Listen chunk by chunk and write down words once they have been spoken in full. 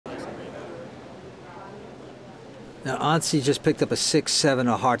Now, Ansi just picked up a 6-7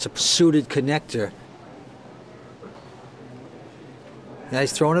 of hearts, a suited connector. Now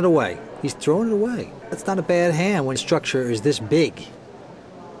he's throwing it away. He's throwing it away. That's not a bad hand when structure is this big.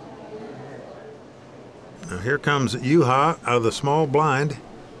 Now here comes Juha out of the small blind.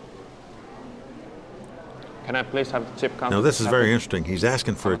 Can I please have the chip count? Now this is very interesting. He's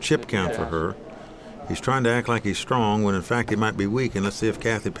asking for a chip count for her. He's trying to act like he's strong when in fact he might be weak, and let's see if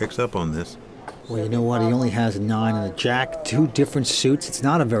Kathy picks up on this. Well, you know what? He only has a 9 and a jack, 2 different suits. It's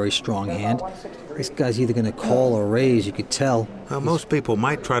not a very strong hand. This guy's either going to call or raise, you could tell. Well, most people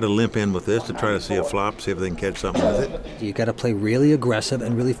might try to limp in with this to try to see a flop, see if they can catch something with it. You got to play really aggressive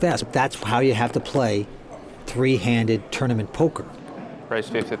and really fast. That's how you have to play three-handed tournament poker. Raise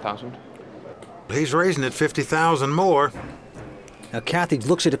 50,000. He's raising it 50,000 more. Now, Kathy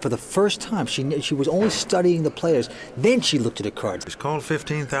looks at it for the first time. She was only studying the players. Then she looked at the cards. He's called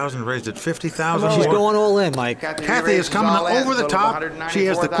 15,000, raised it 50,000 more. She's going all in, Mike. Kathy is coming over the top. She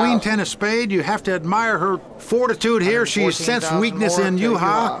has the queen 10 of spade. You have to admire her fortitude here. She's sensed weakness in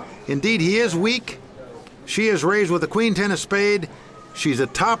Juha. Indeed, he is weak. She is raised with the queen 10 of spade. She's a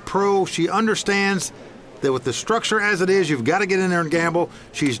top pro. She understands that with the structure as it is, you've got to get in there and gamble.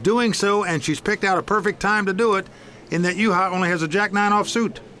 She's doing so, and she's picked out a perfect time to do it, in that Juha only has a jack 9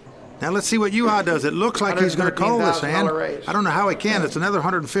 offsuit. Now let's see what Juha does. It looks like he's going to call this hand. I don't know how he can. It's another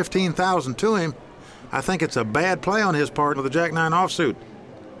 115,000 to him. I think it's a bad play on his part with the jack 9 offsuit.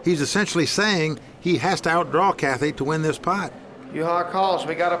 He's essentially saying he has to outdraw Kathy to win this pot. Juha calls.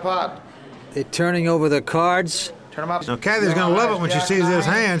 We got a pot. They're turning over the cards. Turn them up. Now Kathy's going to love it when she sees this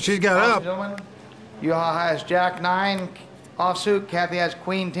hand. She's got up. Juha has jack 9 offsuit. Kathy has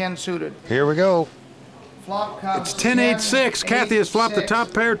queen 10 suited. Here we go. It's 10-8-6. Kathy has flopped the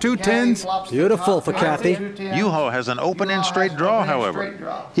top pair, 2 10s. Beautiful for Kathy. Juha has an open-end straight draw,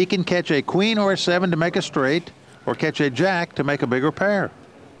 however. He can catch a queen or a 7 to make a straight, or catch a jack to make a bigger pair.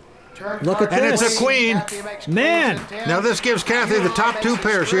 Look at this. And it's a queen. Man. Now this gives Kathy the top 2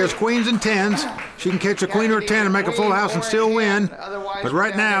 pairs. She has queens and 10s. She can catch a queen or a 10 and make a full house and still win. But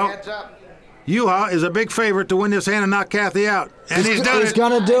right now, Juha is a big favorite to win this hand and knock Kathy out. And he's done it. He's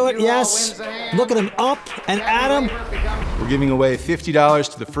going to do it, yes. Look at him up and at him. We're giving away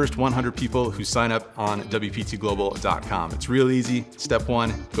 $50 to the first 100 people who sign up on WPTglobal.com. It's real easy. Step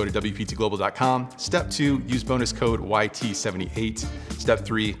 1, go to WPTglobal.com. Step 2, use bonus code YT78. Step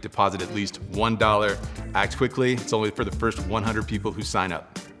 3, deposit at least $1. Act quickly. It's only for the first 100 people who sign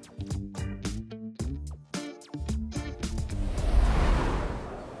up.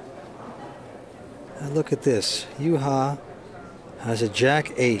 Now look at this. Juha has a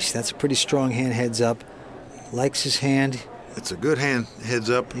jack ace. That's a pretty strong hand heads up. Likes his hand. It's a good hand heads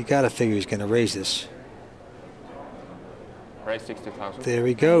up. You got to figure he's going to raise this. Raise 60,000. There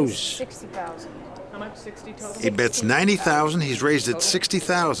he goes. 60,000. How much? 60 total? He bets 90,000. He's raised it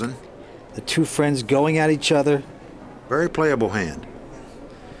 60,000. The two friends going at each other. Very playable hand.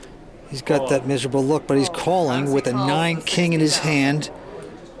 He's got that miserable look, but he's calling with a 9-king in his hand.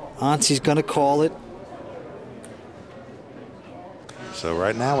 Ansi's going to call it. So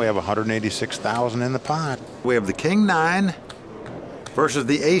right now we have 186,000 in the pot. We have the king 9 versus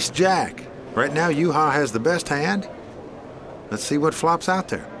the ace jack. Right now Juha has the best hand. Let's see what flops out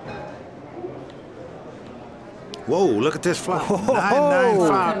there. Whoa, look at this flop.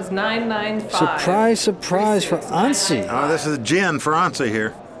 9-9-5. Comes 9-9-5. Surprise, surprise for Ansi. Oh, this is a gin for Ansi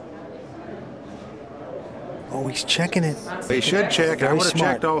here. Oh, he's checking it. He should check. Very I would have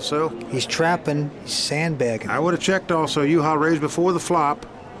smart. checked also. He's trapping. He's sandbagging. I would have checked also. Juha raised before the flop.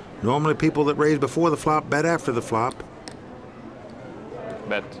 Normally people that raise before the flop bet after the flop.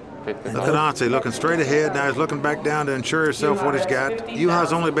 Bet 50,000. Look at Ansi looking straight ahead. Now he's looking back down to ensure himself what he's got.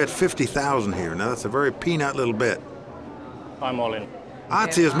 Juha's only bet 50,000 here. Now that's a very peanut little bet. I'm all in.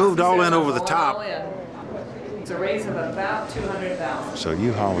 Ansi has moved all in over the top. It's a raise of about 200,000. So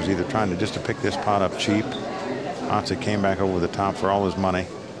Juha was either trying to pick this pot up cheap. Ansi came back over the top for all his money.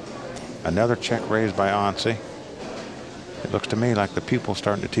 Another check raised by Ansi. It looks to me like the pupil's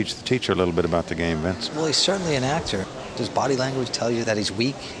starting to teach the teacher a little bit about the game, Vince. Well, he's certainly an actor. Does body language tell you that he's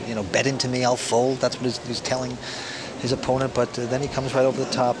weak? You know, bet into me, I'll fold. That's what he's telling his opponent, but then he comes right over the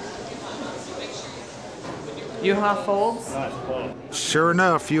top. Juha folds. Sure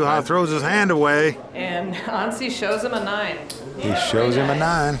enough, Juha throws his hand away. And Ansi shows him a 9. He shows him a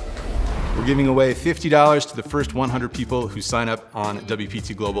 9. We're giving away $50 to the first 100 people who sign up on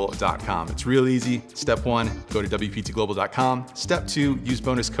WPTglobal.com. It's real easy. Step 1, go to WPTglobal.com. Step 2, use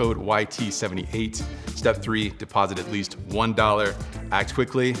bonus code YT78. Step 3, deposit at least $1. Act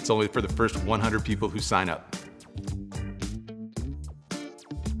quickly. It's only for the first 100 people who sign up.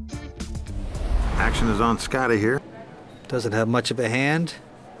 Action is on Scotty here. Doesn't have much of a hand.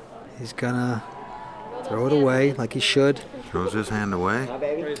 He's gonna throw it away like he should. Throws his hand away.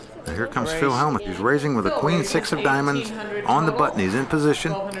 Now here comes Phil Hellmuth. He's raising with a queen six of diamonds on the button. He's in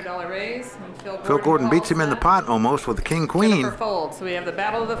position. Phil Gordan beats him in the pot almost with the king queen. So we have the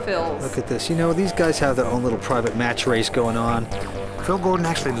battle of the Phils. Look at this. You know, these guys have their own little private match race going on. Phil Gordan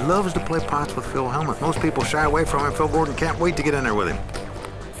actually loves to play pots with Phil Hellmuth. Most people shy away from him. Phil Gordan can't wait to get in there with him.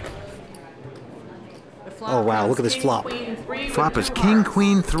 Oh, wow, look at this flop. Flop is king,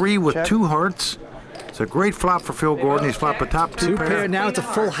 queen, 3 with 2 hearts. It's a great flop for Phil Gordan. He's flopped the top 2 pair. Now it's a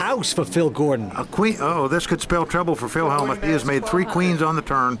full house for Phil Gordan. A queen. Oh, this could spell trouble for Phil Hellmuth. He has made 3 queens on the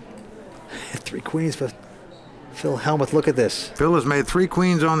turn. 3 queens for Phil Hellmuth. Look at this. Phil has made 3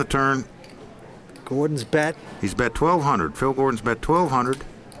 queens on the turn. Gordon's bet. He's bet 1,200. Phil Gordan's bet 1,200.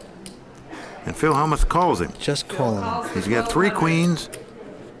 And Phil Hellmuth calls him. Just calling him. He's got 3 queens.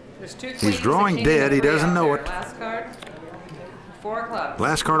 He's drawing dead. He doesn't know it. Last card, 4 clubs.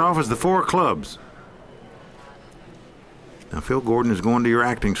 Last card off is the 4 clubs. Now, Phil Gordan is going to your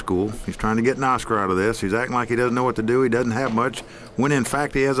acting school. He's trying to get an Oscar out of this. He's acting like he doesn't know what to do. He doesn't have much, when in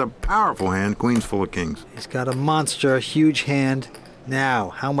fact he has a powerful hand, queens full of kings. He's got a monster, huge hand. Now,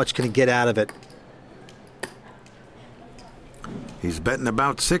 how much can he get out of it? He's betting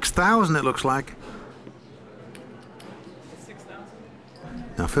about 6,000, it looks like.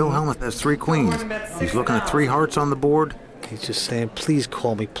 Now, Phil Hellmuth has 3 queens. He's looking at 3 hearts on the board. He's just saying, please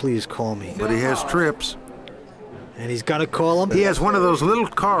call me, please call me. But he has trips. And he's gonna call him? He has one of those little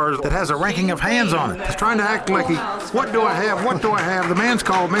cars that has a ranking of hands on it. He's trying to act like he, what do I have, what do I have? The man's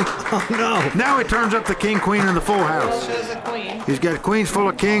called me. Oh, no. Now he turns up the king, queen, and the full house. He's got queens full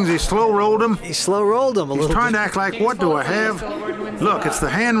of kings. He slow rolled them. He slow rolled him a little bit. He's trying to act like, what do I have? Look, it's the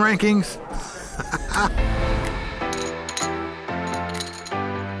hand rankings.